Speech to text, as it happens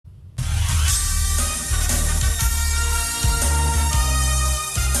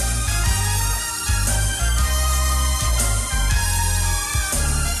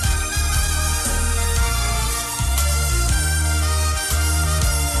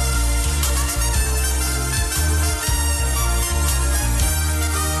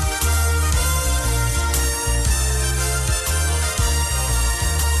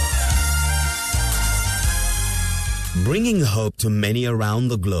bringing hope to many around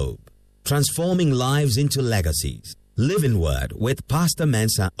the globe, transforming lives into legacies. Living Word with Pastor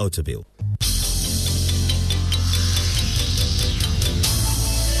Mensa Otabil.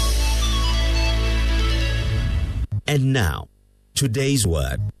 And now, today's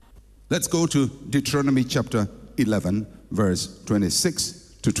word. Let's go to Deuteronomy chapter 11, verse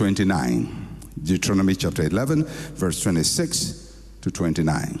 26 to 29. Deuteronomy chapter 11, verse 26 to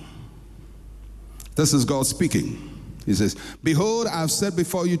 29. This is God speaking. He says, "Behold, I have set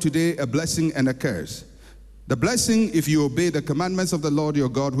before you today a blessing and a curse. The blessing if you obey the commandments of the Lord your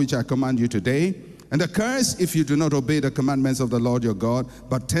God, which I command you today, and the curse if you do not obey the commandments of the Lord your God,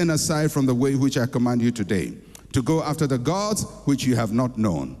 but turn aside from the way which I command you today, to go after the gods which you have not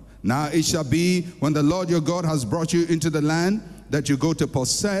known. Now it shall be, when the Lord your God has brought you into the land that you go to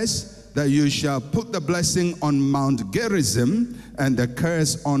possess, that you shall put the blessing on Mount Gerizim and the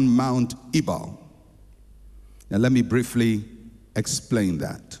curse on Mount Ebal." Now let me briefly explain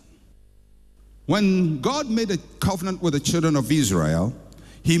that. When God made a covenant with the children of Israel,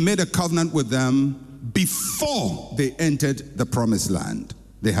 he made a covenant with them before they entered the promised land.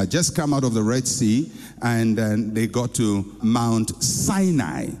 They had just come out of the Red Sea, and then they got to Mount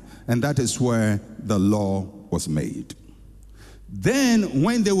Sinai, and that is where the law was made. Then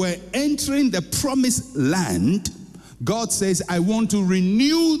when they were entering the promised land, God says, "I want to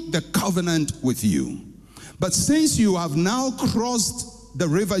renew the covenant with you. But since you have now crossed the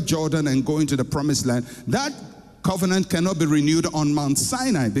river Jordan and go into the promised land, that covenant cannot be renewed on Mount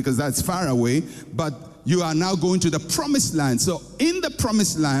Sinai because that's far away, but you are now going to the promised land." So in the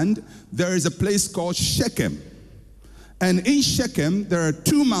promised land, there is a place called Shechem. And in Shechem, there are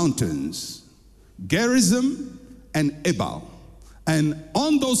two mountains, Gerizim and Ebal. And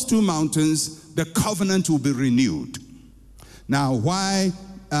on those two mountains, the covenant will be renewed. Now, why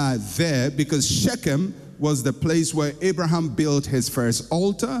there? Because Shechem was the place where Abraham built his first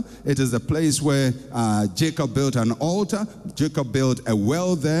altar. It is the place where Jacob built an altar. Jacob built a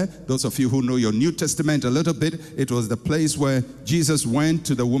well there. Those of you who know your New Testament a little bit, it was the place where Jesus went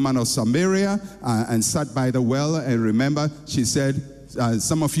to the woman of Samaria and sat by the well. And remember, she said,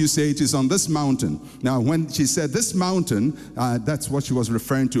 some of you say it is on this mountain. Now, when she said this mountain, that's what she was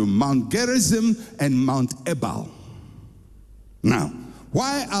referring to, Mount Gerizim and Mount Ebal. Now,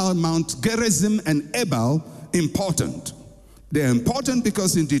 why are Mount Gerizim and Ebal important? They're important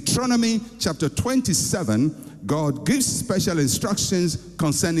because in Deuteronomy chapter 27, God gives special instructions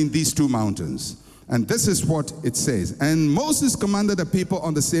concerning these two mountains. And this is what it says. "And Moses commanded the people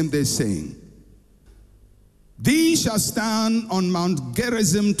on the same day, saying, These shall stand on Mount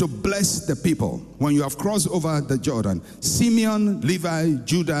Gerizim to bless the people when you have crossed over the Jordan. Simeon, Levi,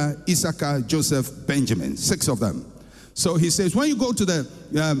 Judah, Issachar, Joseph, Benjamin, 6 of them. So he says, when you go to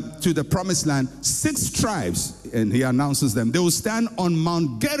the promised land, 6 tribes, and he announces them, they will stand on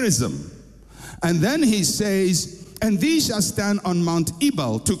Mount Gerizim. And then he says, and these shall stand on Mount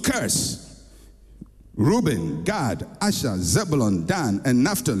Ebal to curse. Reuben, Gad, Asher, Zebulun, Dan, and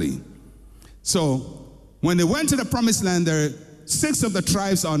Naphtali. So when they went to the promised land, there are 6 of the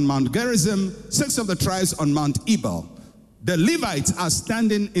tribes on Mount Gerizim, 6 of the tribes on Mount Ebal. The Levites are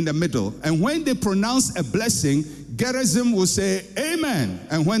standing in the middle, and when they pronounce a blessing, Gerizim will say amen,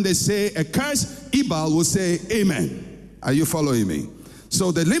 and when they say a curse, Ebal will say amen. Are you following me?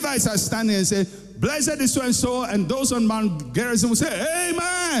 So the Levites are standing and say, blessed is so and so, and those on Mount Gerizim will say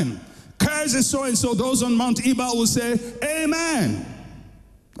amen. Curse is so and so, those on Mount Ebal will say amen.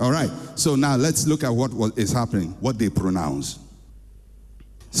 All right, so now let's look at what is happening, what they pronounce.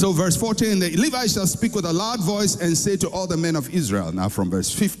 So verse 14, the Levites shall speak with a loud voice and say to all the men of Israel. Now from verse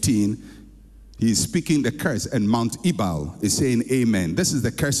 15, he is speaking the curse, and Mount Ebal is saying amen. This is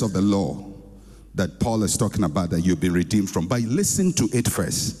the curse of the law that Paul is talking about, that you've been redeemed from. But listen to it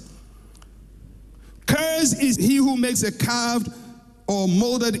first. Cursed is he who makes a carved or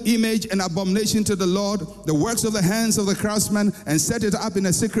molded image, an abomination to the Lord, the works of the hands of the craftsman, and set it up in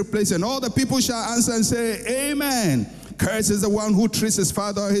a secret place. And all the people shall answer and say, amen. Cursed is the one who treats his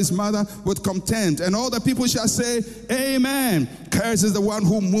father or his mother with contempt. And all the people shall say, amen. Cursed is the one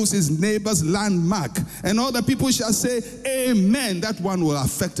who moves his neighbor's landmark. And all the people shall say, amen. That one will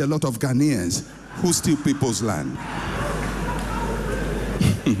affect a lot of Ghanaians who steal people's land.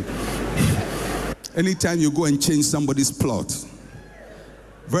 Anytime you go and change somebody's plot.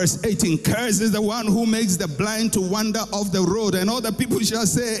 Verse 18, cursed is the one who makes the blind to wander off the road. And all the people shall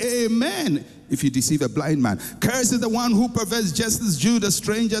say, amen. if you deceive a blind man. Cursed is the one who perverts justice, Jew, the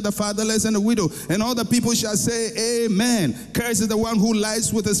stranger, the fatherless, and the widow. And all the people shall say, Amen. Cursed is the one who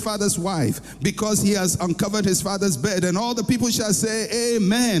lies with his father's wife, because he has uncovered his father's bed. And all the people shall say,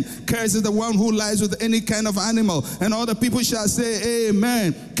 Amen. Cursed is the one who lies with any kind of animal. And all the people shall say,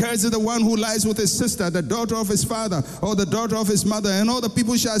 Amen. Cursed is the one who lies with his sister, the daughter of his father, or the daughter of his mother. And all the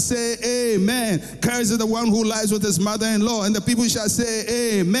people shall say, Amen. Cursed is the one who lies with his mother-in-law. And the people shall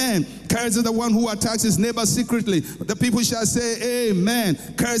say, Amen. Cursed is the one who attacks his neighbor secretly. The people shall say, Amen.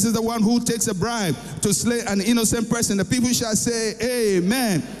 Cursed is the one who takes a bribe to slay an innocent person. The people shall say,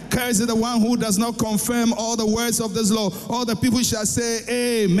 Amen. Cursed is the one who does not confirm all the words of this law. All the people shall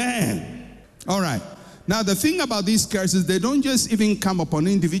say, Amen. All right. Now, the thing about these curses, they don't just even come upon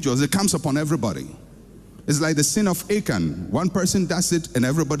individuals. It comes upon everybody. It's like the sin of Achan. One person does it, and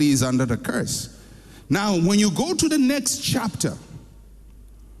everybody is under the curse. Now, when you go to the next chapter,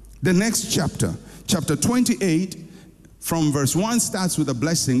 chapter 28, from verse 1 starts with a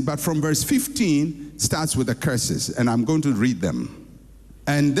blessing, but from verse 15 starts with the curses, and I'm going to read them.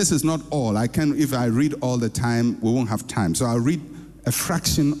 And this is not all. If I read all the time, we won't have time. So I'll read a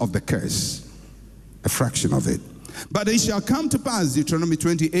fraction of the curse, a fraction of it. But it shall come to pass, Deuteronomy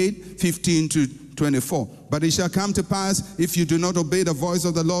 28, 15 to 24. But it shall come to pass, if you do not obey the voice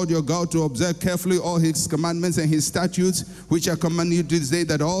of the Lord your God, to observe carefully all his commandments and his statutes, which I command you this day,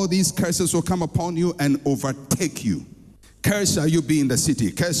 that all these curses will come upon you and overtake you. Cursed shall you be in the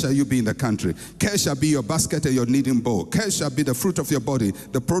city, cursed shall you be in the country. Cursed shall be your basket and your kneading bowl. Cursed shall be the fruit of your body,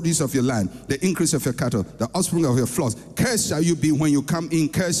 the produce of your land, the increase of your cattle, the offspring of your flocks. Cursed shall you be when you come in,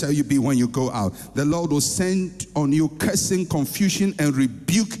 cursed shall you be when you go out. The Lord will send on you cursing, confusion, and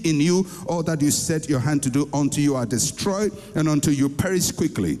rebuke in you. All that you set your hand to do, until you are destroyed and until you perish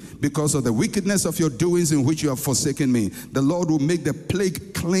quickly, because of the wickedness of your doings in which you have forsaken me. The Lord will make the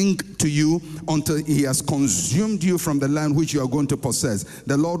plague cling to you until he has consumed you from the land which you are going to possess.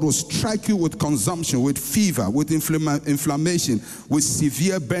 The Lord will strike you with consumption, with fever, with inflammation, with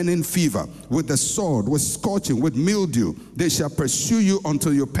severe burning fever, with the sword, with scorching, with mildew. They shall pursue you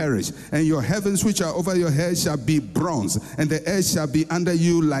until you perish. And your heavens which are over your head shall be bronze, and the earth shall be under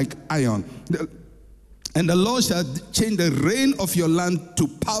you like iron. And the Lord shall change the rain of your land to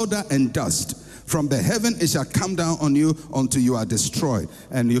powder and dust. From the heaven it shall come down on you until you are destroyed.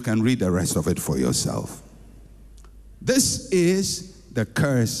 And you can read the rest of it for yourself. This is the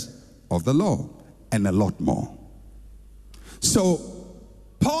curse of the law, and a lot more. So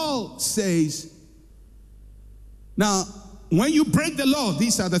Paul says, now when you break the law,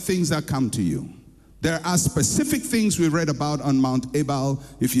 these are the things that come to you. There are specific things we read about on Mount Ebal.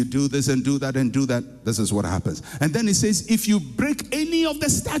 If you do this and do that and do that, this is what happens. And then he says, if you break any of the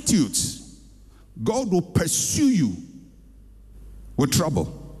statutes, God will pursue you with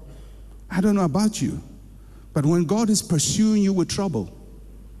trouble. I don't know about you, but when God is pursuing you with trouble,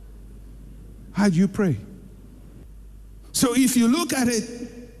 how do you pray? So if you look at it,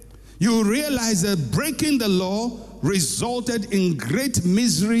 you realize that breaking the law resulted in great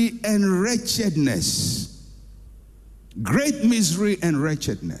misery and wretchedness. Great misery and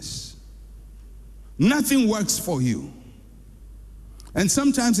wretchedness. Nothing works for you. And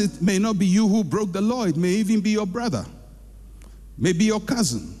sometimes it may not be you who broke the law. It may even be your brother. Maybe your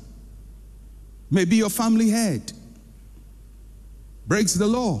cousin. Maybe your family head breaks the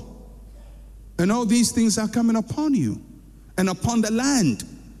law. And all these things are coming upon you and upon the land.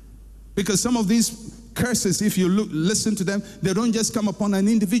 Because some of these curses, if you listen to them, they don't just come upon an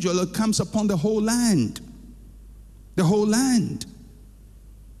individual. It comes upon the whole land. The whole land.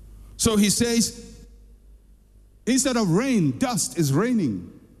 So he says, instead of rain, dust is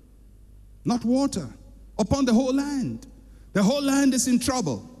raining. Not water. Upon the whole land. The whole land is in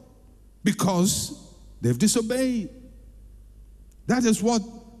trouble. Because they've disobeyed. That is what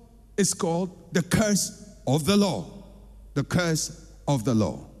is called the curse of the law. The curse of the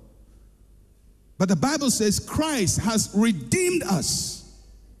law. But the Bible says Christ has redeemed us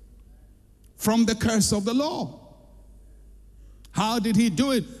from the curse of the law. How did he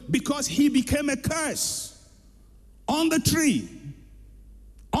do it? Because he became a curse on the tree,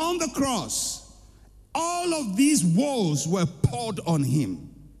 on the cross. All of these woes were poured on him.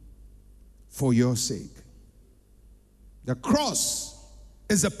 For your sake. The cross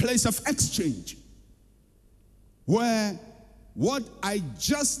is a place of exchange where what I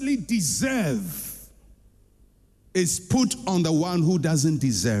justly deserve is put on the one who doesn't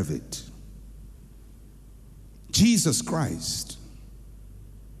deserve it. Jesus Christ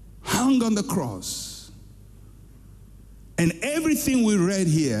hung on the cross, and everything we read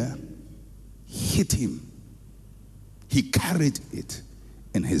here hit him. He carried it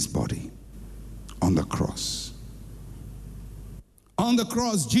in his body. on the cross. On the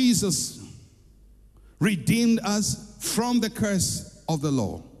cross, Jesus redeemed us from the curse of the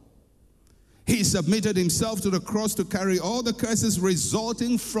law. He submitted himself to the cross to carry all the curses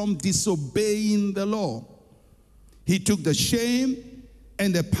resulting from disobeying the law. He took the shame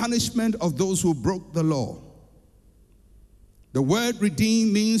and the punishment of those who broke the law. The word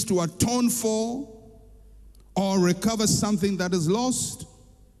redeem means to atone for or recover something that is lost.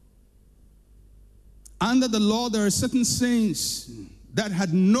 Under the law, there are certain sins that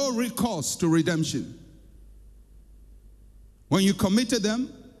had no recourse to redemption. When you committed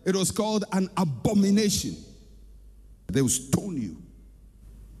them, it was called an abomination. They would stone you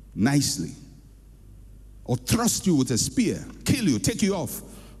nicely, or thrust you with a spear, kill you, take you off.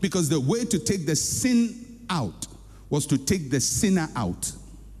 Because the way to take the sin out was to take the sinner out.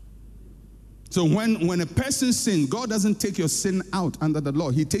 So when a person sins, God doesn't take your sin out under the law.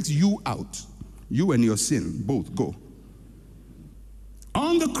 He takes you out. You and your sin both go.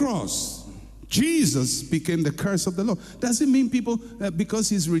 On the cross, Jesus became the curse of the law. Does it mean people, because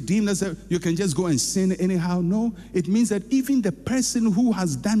he's redeemed us, you can just go and sin anyhow? No. It means that even the person who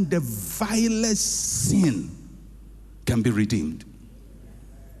has done the vilest sin can be redeemed.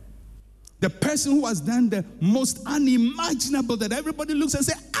 The person who has done the most unimaginable, that everybody looks and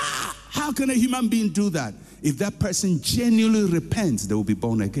says, how can a human being do that? If that person genuinely repents, they will be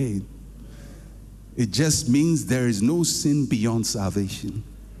born again. It just means there is no sin beyond salvation.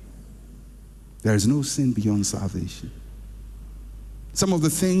 There is no sin beyond salvation. Some of the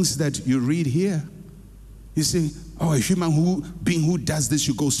things that you read here, you say, oh, a human being who does this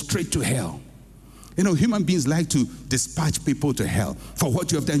should go straight to hell. You know, human beings like to dispatch people to hell. For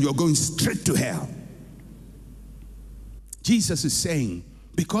what you have done, you're going straight to hell. Jesus is saying,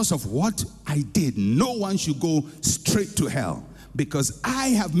 because of what I did, no one should go straight to hell. Because I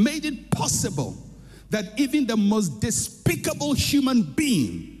have made it possible that even the most despicable human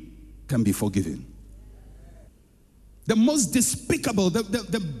being can be forgiven. The most despicable,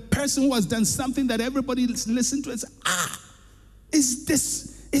 the person who has done something that everybody listen to and say,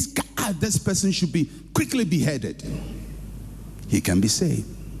 this person should be quickly beheaded. He can be saved.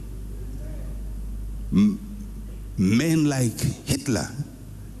 Men like Hitler,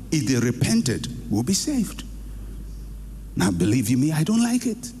 if they repented, will be saved. Now, believe you me, I don't like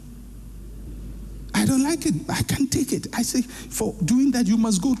it. I don't like it. I can't take it. I say, for doing that, you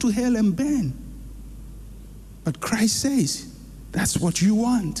must go to hell and burn. But Christ says, that's what you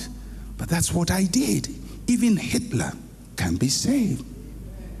want. But that's what I did. Even Hitler can be saved.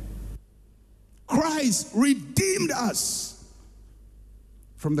 Christ redeemed us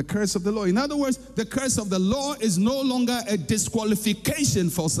from the curse of the law. In other words, the curse of the law is no longer a disqualification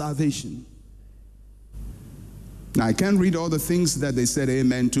for salvation. Now, I can't read all the things that they said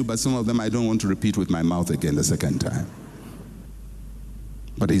amen to, but some of them I don't want to repeat with my mouth again the second time.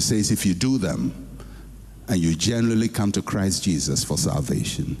 But he says if you do them and you genuinely come to Christ Jesus for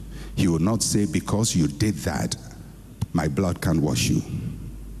salvation, he will not say because you did that, my blood can wash you.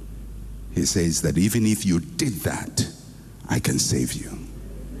 He says that even if you did that, I can save you.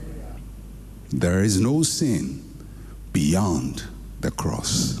 There is no sin beyond the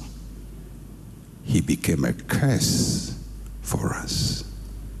cross. He became a curse for us.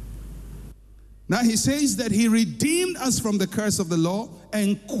 Now he says that he redeemed us from the curse of the law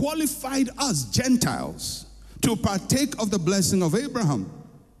and qualified us, Gentiles, to partake of the blessing of Abraham.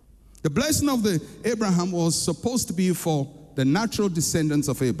 The blessing of Abraham was supposed to be for the natural descendants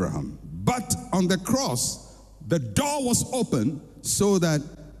of Abraham. But on the cross, the door was open so that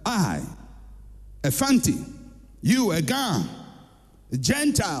I, a Fanti, you, a Ga, a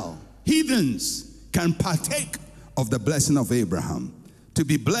Gentile, heathens, can partake of the blessing of Abraham. To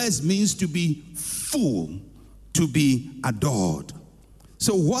be blessed means to be full, to be adored.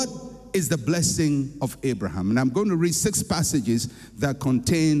 So what is the blessing of Abraham? And I'm going to read 6 passages that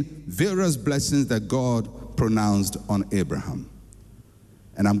contain various blessings that God pronounced on Abraham.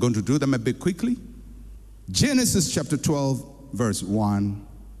 And I'm going to do them a bit quickly. Genesis chapter 12, verse 1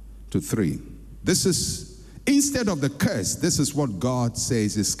 to 3. This is, instead of the curse, this is what God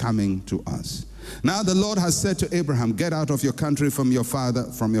says is coming to us. Now the Lord has said to Abraham, get out of your country, from your father,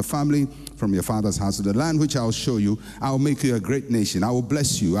 from your family, from your father's house, to the land which I will show you. I will make you a great nation. I will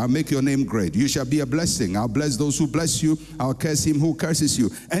bless you. I'll make your name great. You shall be a blessing. I'll bless those who bless you. I'll curse him who curses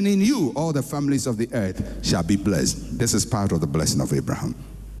you. And in you, all the families of the earth shall be blessed. This is part of the blessing of Abraham.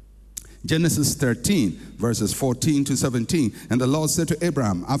 Genesis 13, verses 14 to 17. And the Lord said to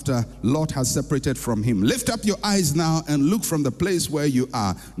Abraham, after Lot has separated from him, lift up your eyes now and look from the place where you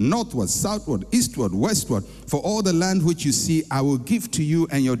are, northward, southward, eastward, westward. For all the land which you see, I will give to you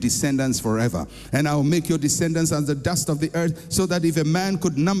and your descendants forever. And I will make your descendants as the dust of the earth, so that if a man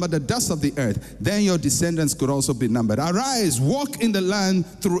could number the dust of the earth, then your descendants could also be numbered. Arise, walk in the land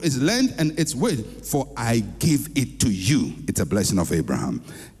through its length and its width, for I give it to you. It's a blessing of Abraham.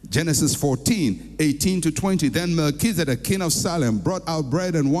 Genesis 14, 18 to 20. Then Melchizedek, king of Salem, brought out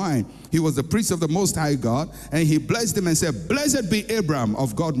bread and wine. He was the priest of the Most High God, and he blessed him and said, blessed be Abraham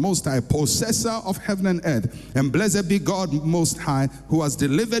of God Most High, possessor of heaven and earth, and blessed be God Most High, who has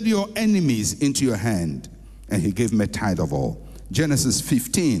delivered your enemies into your hand. And he gave him a tithe of all. Genesis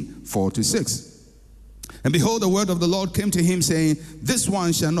 15, 4 to 6. And behold, the word of the Lord came to him, saying, this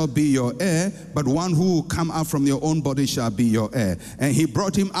one shall not be your heir, but one who will come out from your own body shall be your heir. And he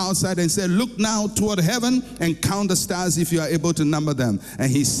brought him outside and said, look now toward heaven and count the stars if you are able to number them.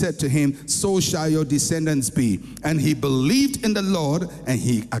 And he said to him, so shall your descendants be. And he believed in the Lord, and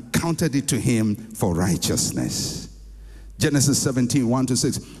he accounted it to him for righteousness. Genesis 17, 1 to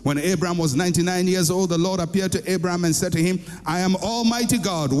 6. When Abraham was 99 years old, the Lord appeared to Abraham and said to him, I am Almighty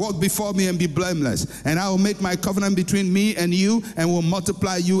God, walk before me and be blameless. And I will make my covenant between me and you, and will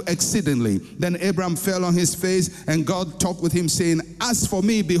multiply you exceedingly. Then Abraham fell on his face, and God talked with him, saying, as for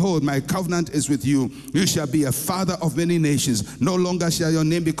me, behold, my covenant is with you. You shall be a father of many nations. No longer shall your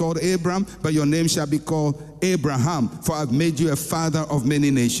name be called Abram, but your name shall be called Abraham, for I have made you a father of many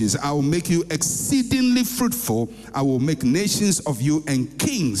nations. I will make you exceedingly fruitful. I will make nations of you, and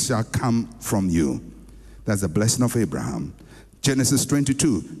kings shall come from you. That's the blessing of Abraham. Genesis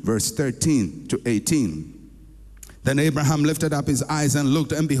 22, verse 13 to 18. Then Abraham lifted up his eyes and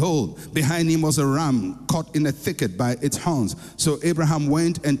looked, and behold, behind him was a ram caught in a thicket by its horns. So Abraham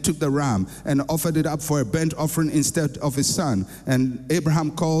went and took the ram and offered it up for a burnt offering instead of his son. And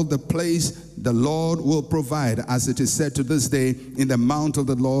Abraham called the place, the Lord will provide, as it is said to this day, in the mount of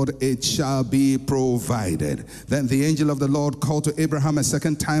the Lord it shall be provided. Then the angel of the Lord called to Abraham a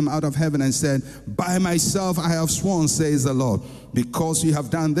second time out of heaven and said, by myself I have sworn, says the Lord, because you have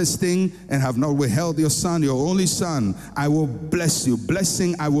done this thing and have not withheld your son, your only son, I will bless you.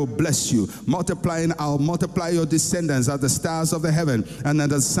 Blessing, I will bless you. Multiplying, I'll multiply your descendants as the stars of the heaven and as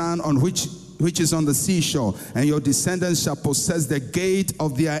the sun on which is on the seashore. And your descendants shall possess the gate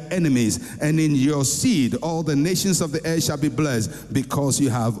of their enemies. And in your seed all the nations of the earth shall be blessed, because you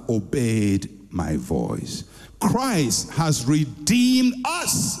have obeyed my voice. Christ has redeemed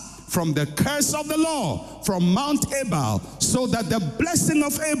us from the curse of the law, from Mount Ebal, so that the blessing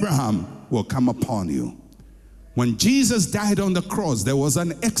of Abraham will come upon you. When Jesus died on the cross, there was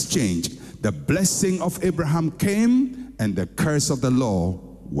an exchange. The blessing of Abraham came, and the curse of the law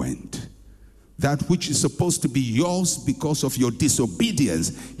went. That which is supposed to be yours because of your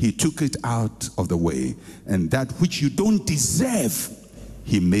disobedience, he took it out of the way. And that which you don't deserve,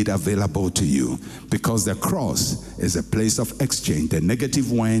 he made available to you, because the cross is a place of exchange. The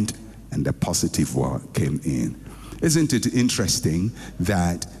negative went and the positive came in. Isn't it interesting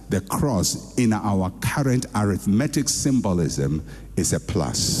that the cross in our current arithmetic symbolism is a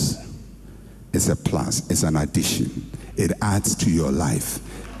plus? It's a plus, it's an addition. It adds to your life,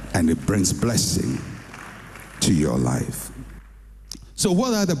 and it brings blessing to your life. So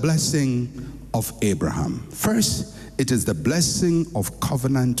what are the blessings of Abraham? First, it is the blessing of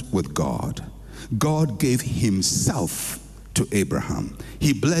covenant with God. God gave himself to Abraham.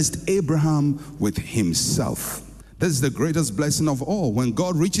 He blessed Abraham with himself. This is the greatest blessing of all. When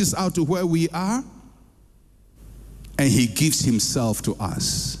God reaches out to where we are and he gives himself to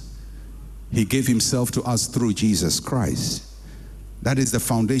us. He gave himself to us through Jesus Christ. That is the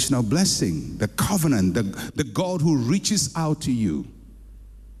foundational blessing, the covenant, the God who reaches out to you.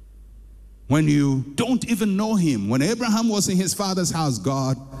 When you don't even know him, when Abraham was in his father's house,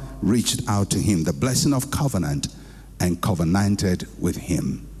 God reached out to him, the blessing of covenant, and covenanted with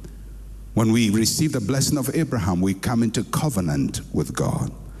him. When we receive the blessing of Abraham, we come into covenant with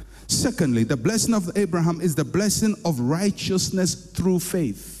God. Secondly, the blessing of Abraham is the blessing of righteousness through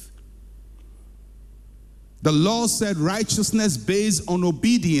faith. The law said righteousness based on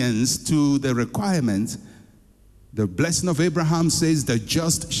obedience to the requirements. The blessing of Abraham says the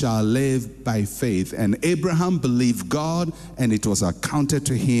just shall live by faith. And Abraham believed God, and it was accounted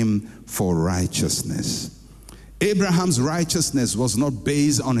to him for righteousness. Abraham's righteousness was not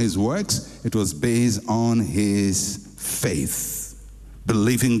based on his works. It was based on his faith,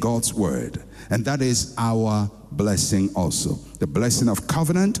 believing God's word. And that is our blessing also. The blessing of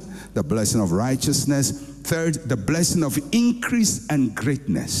covenant, the blessing of righteousness. Third, the blessing of increase and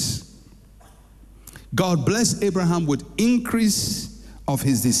greatness. God blessed Abraham with increase of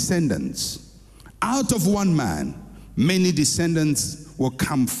his descendants. Out of one man, many descendants will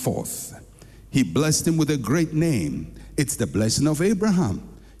come forth. He blessed him with a great name. It's the blessing of Abraham.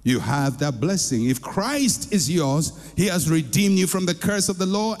 You have that blessing. If Christ is yours, he has redeemed you from the curse of the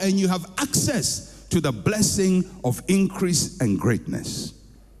law, and you have access to the blessing of increase and greatness.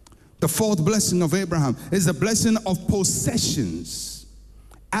 The fourth blessing of Abraham is the blessing of possessions,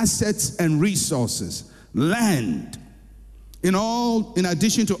 assets and resources, land. In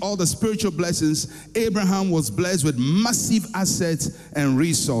addition to all the spiritual blessings, Abraham was blessed with massive assets and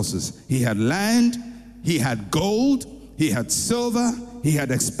resources. He had land, he had gold, he had silver, he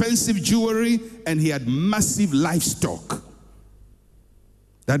had expensive jewelry, and he had massive livestock.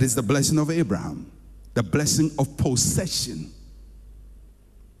 That is the blessing of Abraham, the blessing of possession.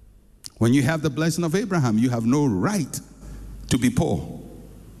 When you have the blessing of Abraham, you have no right to be poor.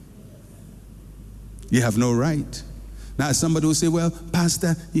 You have no right. Now, somebody will say, well,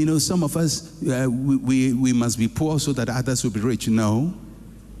 Pastor, some of us, we must be poor so that others will be rich. No.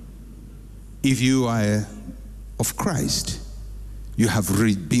 If you are of Christ, you have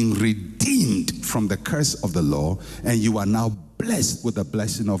been redeemed from the curse of the law, and you are now blessed with the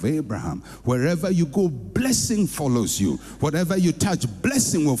blessing of Abraham. Wherever you go, blessing follows you. Whatever you touch,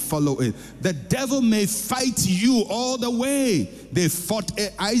 blessing will follow it. The devil may fight you all the way. They fought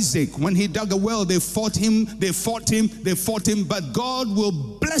Isaac. When he dug a well, they fought him, but God will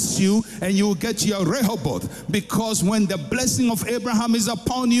bless you, and you will get your Rehoboth. Because when the blessing of Abraham is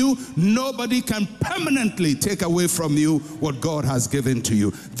upon you, nobody can permanently take away from you what God has given to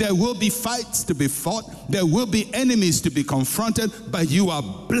you. There will be fights to be fought. There will be enemies to be confronted, but you are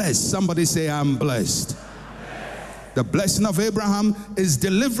blessed. Somebody say, I'm blessed. The blessing of Abraham is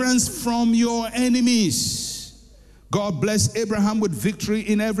deliverance from your enemies. God blessed Abraham with victory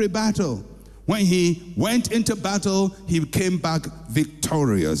in every battle. When he went into battle, he came back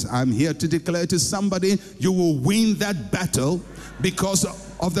victorious. I'm here to declare to somebody, you will win that battle because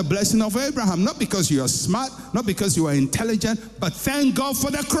of the blessing of Abraham. Not because you are smart, not because you are intelligent, but thank God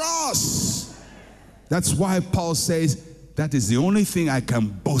for the cross. That's why Paul says, that is the only thing I can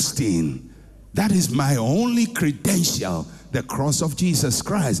boast in. That is my only credential, the cross of Jesus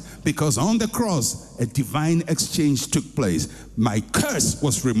Christ. Because on the cross, a divine exchange took place. My curse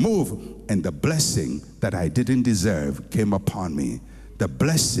was removed, and the blessing that I didn't deserve came upon me. The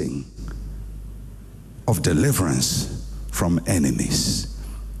blessing of deliverance from enemies.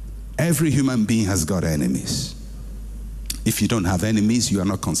 Every human being has got enemies. If you don't have enemies, you are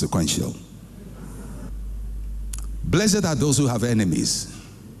not consequential. Blessed are those who have enemies,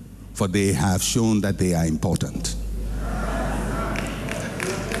 for they have shown that they are important.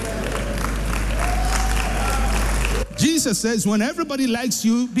 Jesus says, when everybody likes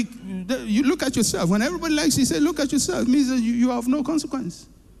you, you look at yourself. When everybody likes you, say, look at yourself. It means that you have no consequence.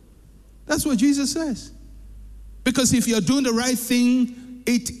 That's what Jesus says. Because if you're doing the right thing,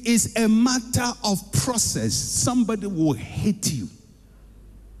 it is a matter of process. Somebody will hate you.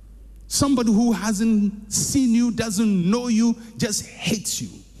 Somebody who hasn't seen you, doesn't know you, just hates you.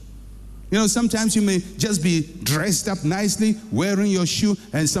 Sometimes you may just be dressed up nicely, wearing your shoe,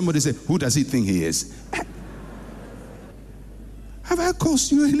 and somebody say, who does he think he is? Have I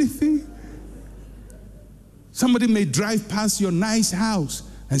cost you anything? Somebody may drive past your nice house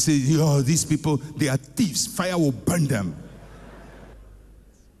and say, these people, they are thieves. Fire will burn them.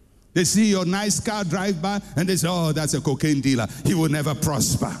 They see your nice car drive by, and they say, that's a cocaine dealer. He will never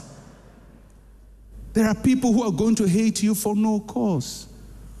prosper. There are people who are going to hate you for no cause.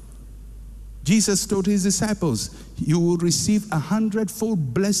 Jesus told his disciples, you will receive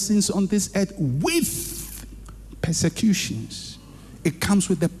 100-fold blessings on this earth with persecutions. It comes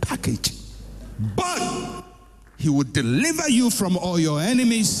with the package. But he will deliver you from all your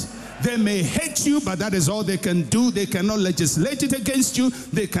enemies. They may hate you, but that is all they can do. They cannot legislate it against you.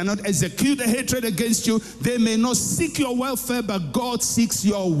 They cannot execute the hatred against you. They may not seek your welfare, but God seeks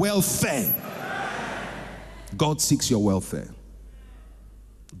your welfare. God seeks your welfare.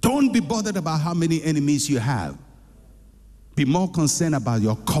 Don't be bothered about how many enemies you have. Be more concerned about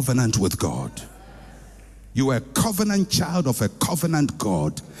your covenant with God. You are a covenant child of a covenant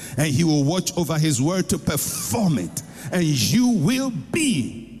God, and he will watch over his word to perform it, and you will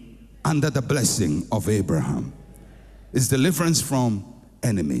be under the blessing of Abraham. It's deliverance from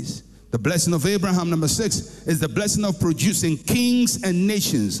enemies. The blessing of Abraham, number 6, is the blessing of producing kings and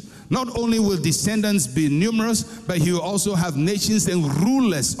nations. Not only will descendants be numerous, but he will also have nations and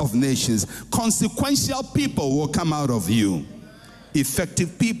rulers of nations. Consequential people will come out of you.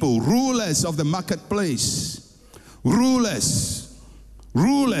 Effective people, rulers of the marketplace. Rulers,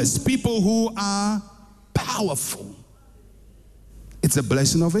 people who are Powerful. It's a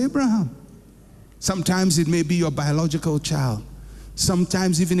blessing of Abraham. Sometimes it may be your biological child.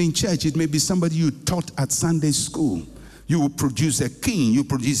 Sometimes even in church, it may be somebody you taught at Sunday school. You will produce a king, you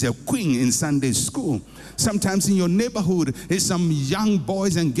produce a queen in Sunday school. Sometimes in your neighborhood, it's some young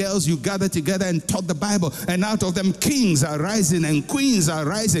boys and girls you gather together and taught the Bible. And out of them, kings are rising and queens are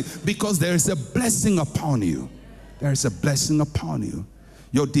rising because there is a blessing upon you. There is a blessing upon you.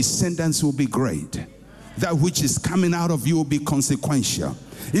 Your descendants will be great. That which is coming out of you will be consequential.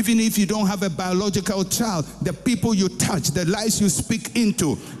 Even if you don't have a biological child, the people you touch, the lives you speak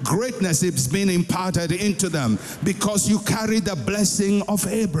into, greatness is being imparted into them because you carry the blessing of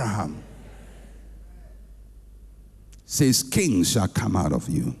Abraham. It says, kings shall come out of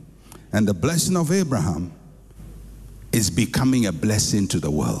you. And the blessing of Abraham is becoming a blessing to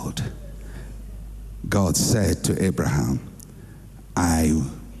the world. God said to Abraham, I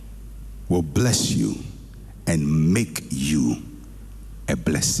will bless you and make you a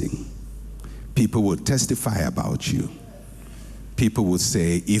blessing. People will testify about you. People will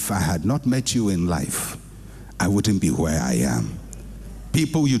say, if I had not met you in life, I wouldn't be where I am.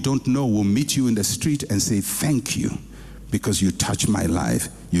 People you don't know will meet you in the street and say, thank you, because you touched my life,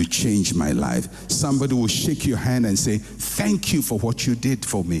 you changed my life. Somebody will shake your hand and say, thank you for what you did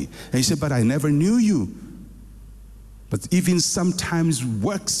for me. And you say, but I never knew you. But even sometimes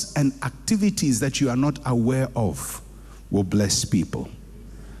works and activities that you are not aware of will bless people.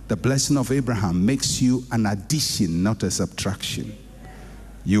 The blessing of Abraham makes you an addition, not a subtraction.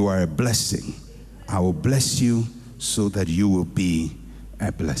 You are a blessing. I will bless you so that you will be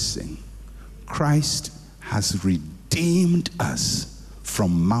a blessing. Christ has redeemed us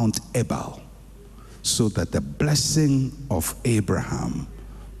from Mount Ebal so that the blessing of Abraham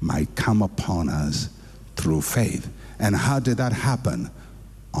might come upon us through faith. And how did that happen?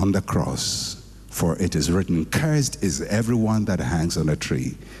 On the cross. For it is written, cursed is everyone that hangs on a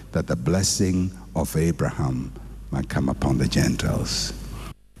tree, that the blessing of Abraham might come upon the Gentiles.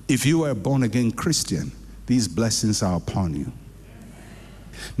 If you are a born-again Christian, these blessings are upon you.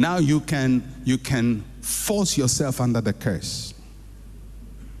 Now you can force yourself under the curse.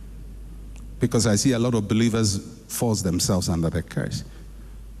 Because I see a lot of believers force themselves under the curse.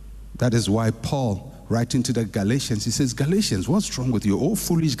 That is why Paul, writing to the Galatians, he says, Galatians, what's wrong with you? Oh,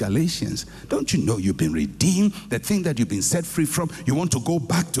 foolish Galatians. Don't you know you've been redeemed? The thing that you've been set free from, you want to go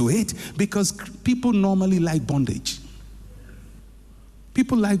back to it? Because people normally like bondage.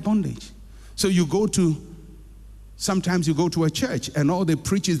 People like bondage. So sometimes you go to a church and all they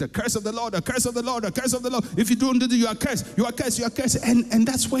preach is the curse of the Lord, the curse of the Lord, the curse of the Lord. If you don't do it, you are cursed, you are cursed, you are cursed. And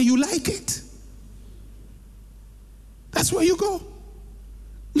that's where you like it. That's where you go.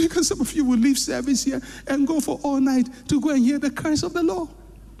 Because some of you will leave service here and go for all night to go and hear the curse of the Lord.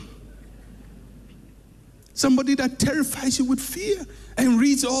 Somebody that terrifies you with fear and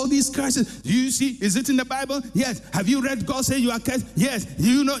reads all these curses. Do you see? Is it in the Bible? Yes. Have you read God say you are cursed? Yes.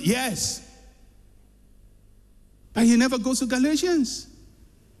 You know? Yes. But he never goes to Galatians.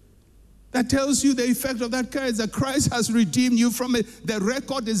 That tells you the effect of that curse, that Christ has redeemed you from it. The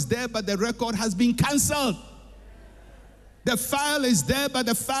record is there, but the record has been cancelled. The file is there, but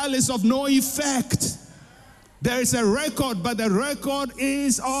the file is of no effect. There is a record, but the record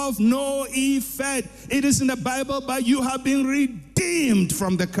is of no effect. It is in the Bible, but you have been redeemed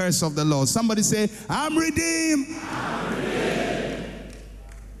from the curse of the Lord. Somebody say, I'm redeemed. I'm redeemed.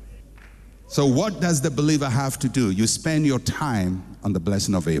 So what does the believer have to do? You spend your time on the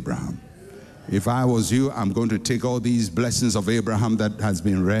blessing of Abraham. If I was you, I'm going to take all these blessings of Abraham that has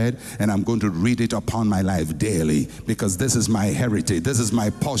been read, and I'm going to read it upon my life daily, because this is my heritage. This is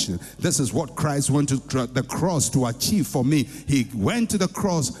my portion. This is what Christ went to the cross to achieve for me. He went to the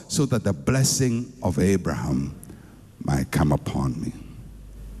cross so that the blessing of Abraham might come upon me.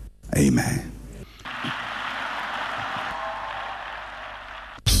 Amen.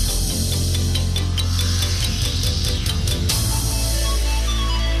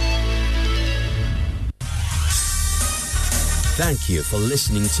 Thank you for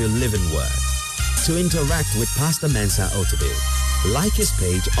listening to Living Word. To interact with Pastor Mensa Otabil, like his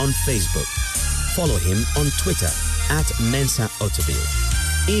page on Facebook. Follow him on Twitter @Mensa Otabil.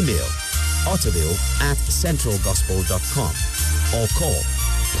 Email otabil@centralgospel.com or call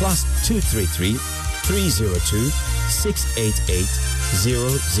 +233 302 688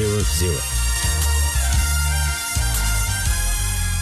 000.